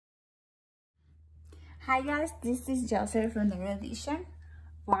Hi guys, this is Joseph from Allure Edition.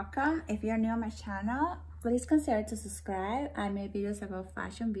 Welcome. If you're new on my channel, please consider to subscribe. I make videos about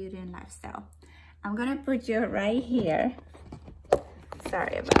fashion, beauty, and lifestyle. I'm gonna put you right here.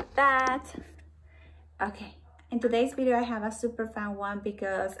 Sorry about that. Okay, in today's video I have a super fun one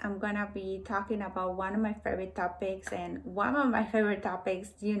because I'm gonna be talking about one of my favorite topics, and one of my favorite topics,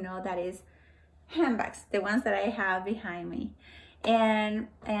 you know, that is handbags, the ones that I have behind me. And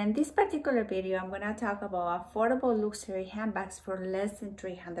in this particular video, I'm going to talk about affordable luxury handbags for less than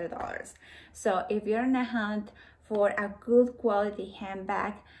 $300. So if you're in a hunt for a good quality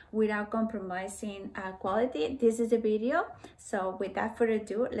handbag without compromising quality, this is the video. So without further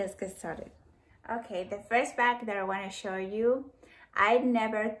ado, let's get started. Okay, the first bag that I want to show you, I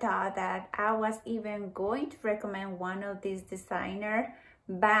never thought that I was even going to recommend one of these designer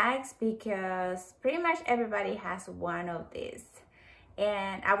bags because pretty much everybody has one of these.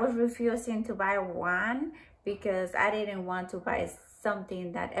 And I was refusing to buy one because I didn't want to buy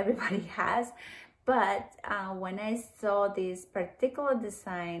something that everybody has. But when I saw this particular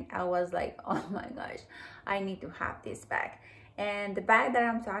design, I was like, oh my gosh, I need to have this bag. And the bag that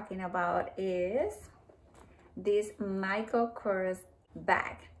I'm talking about is this KORS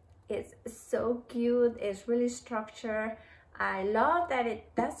bag. It's so cute. It's really structured. I love that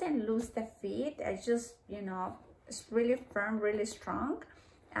it doesn't lose the fit. It's just, you know, it's really firm, really strong.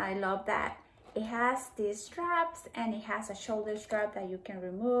 I love that. It has these straps and it has a shoulder strap that you can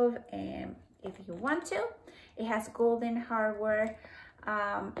remove if you want to. It has golden hardware.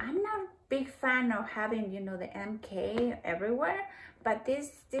 I'm not a big fan of having, you know, the MK everywhere, but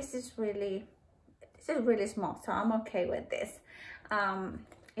this is really small, so I'm okay with this.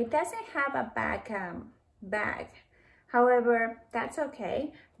 It doesn't have a bag. However, that's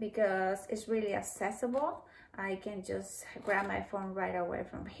okay because it's really accessible. I can just grab my phone right away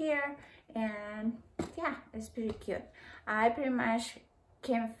from here, and yeah, it's pretty cute. I pretty much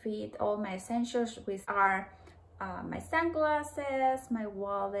can fit all my essentials, which are my sunglasses, my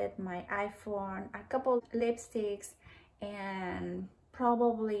wallet, my iPhone, a couple lipsticks, and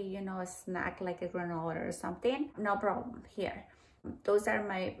probably, you know, a snack like a granola or something. No problem here. Those are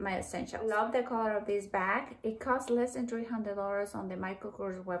my essentials. Love the color of this bag. It costs less than $300 on the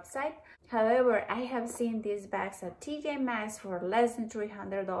KORS website. However, I have seen these bags at TJ Maxx for less than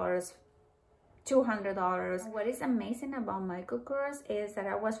 $300, $200. What is amazing about KORS is that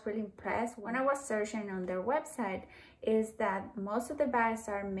I was really impressed when I was searching on their website is that most of the bags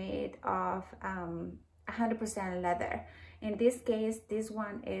are made of 100% leather. In this case, this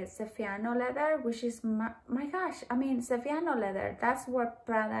one is Saffiano leather, which is, my gosh, I mean, Saffiano leather, that's what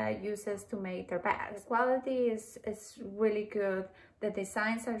Prada uses to make their bags. The quality is really good. The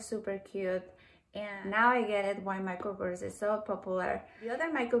designs are super cute. And now I get it why KORS is so popular. The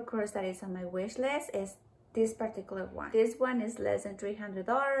other KORS that is on my wish list is this particular one. This one is less than $300,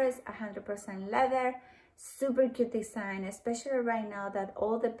 100% leather, super cute design, especially right now that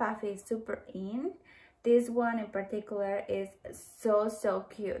all the puffy is super in. This one in particular is so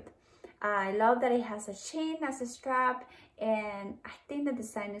cute. I love that it has a chain as a strap, and I think the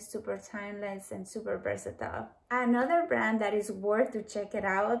design is super timeless and super versatile. Another brand that is worth to check it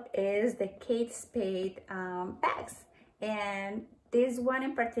out is the Kate Spade bags. And this one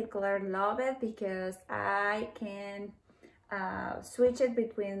in particular, love it because I can switch it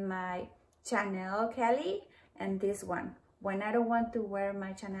between my Chanel Kelly and this one. When I don't want to wear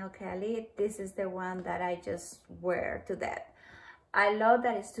my Chanel Kelly, this is the one that I just wear to death. I love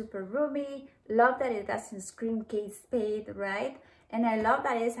that it's super roomy, love that it doesn't scream Kate Spade, right? And I love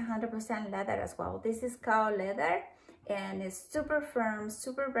that it's 100% leather as well. This is cow leather and it's super firm,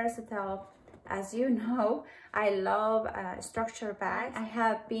 super versatile. As you know, I love structured bags. I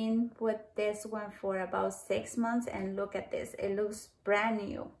have been with this one for about 6 months, and look at this, it looks brand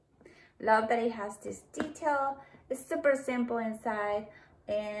new. Love that it has this detail. It's super simple inside,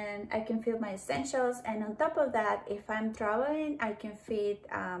 and I can fit my essentials. And on top of that, if I'm traveling, I can fit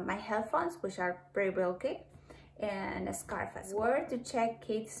my headphones, which are pretty bulky, and a scarf as well. Where to check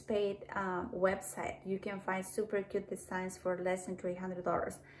Kate Spade website. You can find super cute designs for less than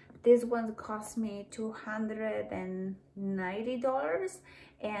 $300. This one cost me $290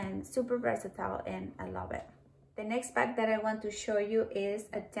 and super versatile, and I love it. The next bag that I want to show you is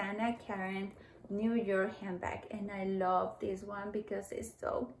a Dana Karan New York handbag, and I love this one because it's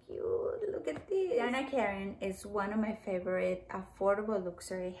so cute. Look at this. Dana Karan is one of my favorite affordable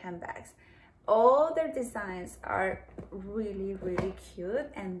luxury handbags. All their designs are really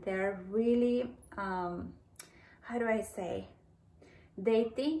cute, and they're really how do I say,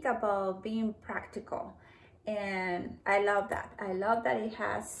 they think about being practical. and I love that. I love that it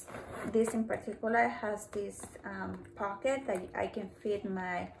has this, in particular has this pocket that I can fit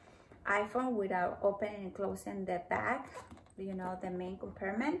my iPhone without opening and closing the back, you know, the main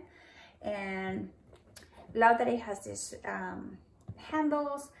compartment. And love that it has this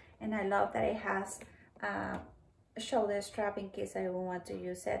handles, and I love that it has a shoulder strap in case I want to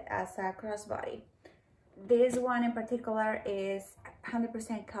use it as a crossbody. This one in particular is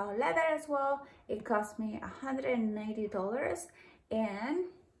 100% cow leather as well. It cost me $190, and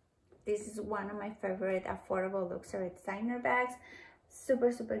this is one of my favorite affordable luxury designer bags.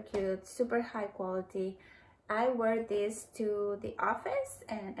 Super cute, super high quality. I wear this to the office,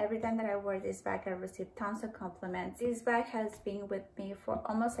 and every time that I wear this bag I receive tons of compliments. This bag has been with me for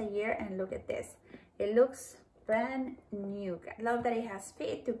almost a year, and look at this, it looks brand new. I love that it has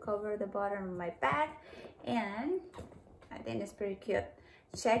feet to cover the bottom of my bag, and I think it's pretty cute.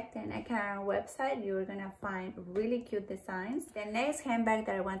 Check the Naked website, you're gonna find really cute designs. The next handbag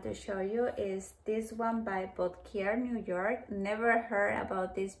that I want to show you is this one by Boutiquier, New York. Never heard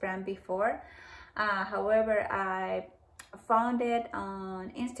about this brand before. However, I found it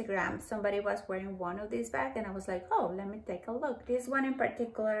on Instagram. Somebody was wearing one of these bags, and I was like, oh, let me take a look. This one in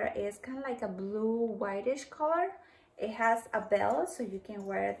particular is kind of like a blue whitish color. It has a belt, so you can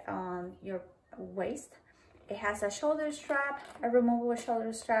wear it on your waist. It has a shoulder strap, a removable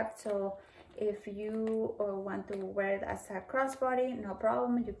shoulder strap, so if you want to wear it as a crossbody, no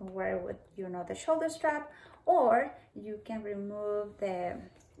problem. You can wear it with, you know, the shoulder strap, or you can remove the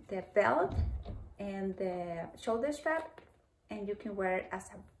belt and the shoulder strap, and you can wear it as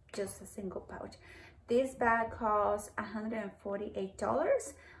just a single pouch. This bag costs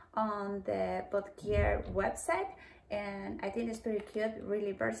 $148 on the Boutiquier website, and I think it's pretty cute,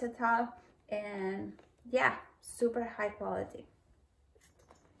 really versatile, and yeah, super high quality.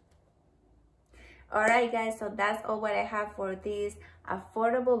 All right guys, so that's all what I have for these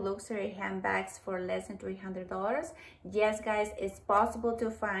affordable luxury handbags for less than $300. Yes guys, it's possible to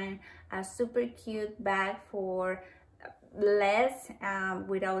find a super cute bag for less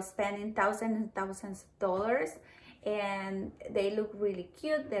without spending thousands and thousands of dollars, and they look really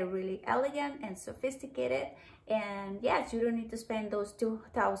cute, they're really elegant and sophisticated. And yes, you don't need to spend those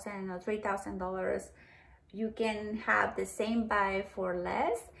 $2,000 or $3,000. You can have the same bag for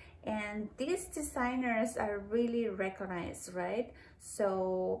less, and these designers are really recognized, right?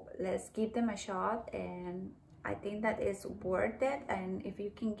 So let's give them a shot, and I think that is worth it. And if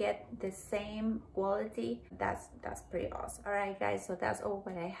you can get the same quality, that's pretty awesome. All right guys, so that's all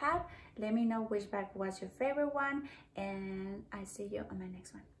what I have. Let me know which bag was your favorite one, and I see you on my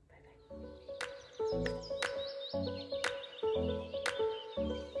next one. Bye bye.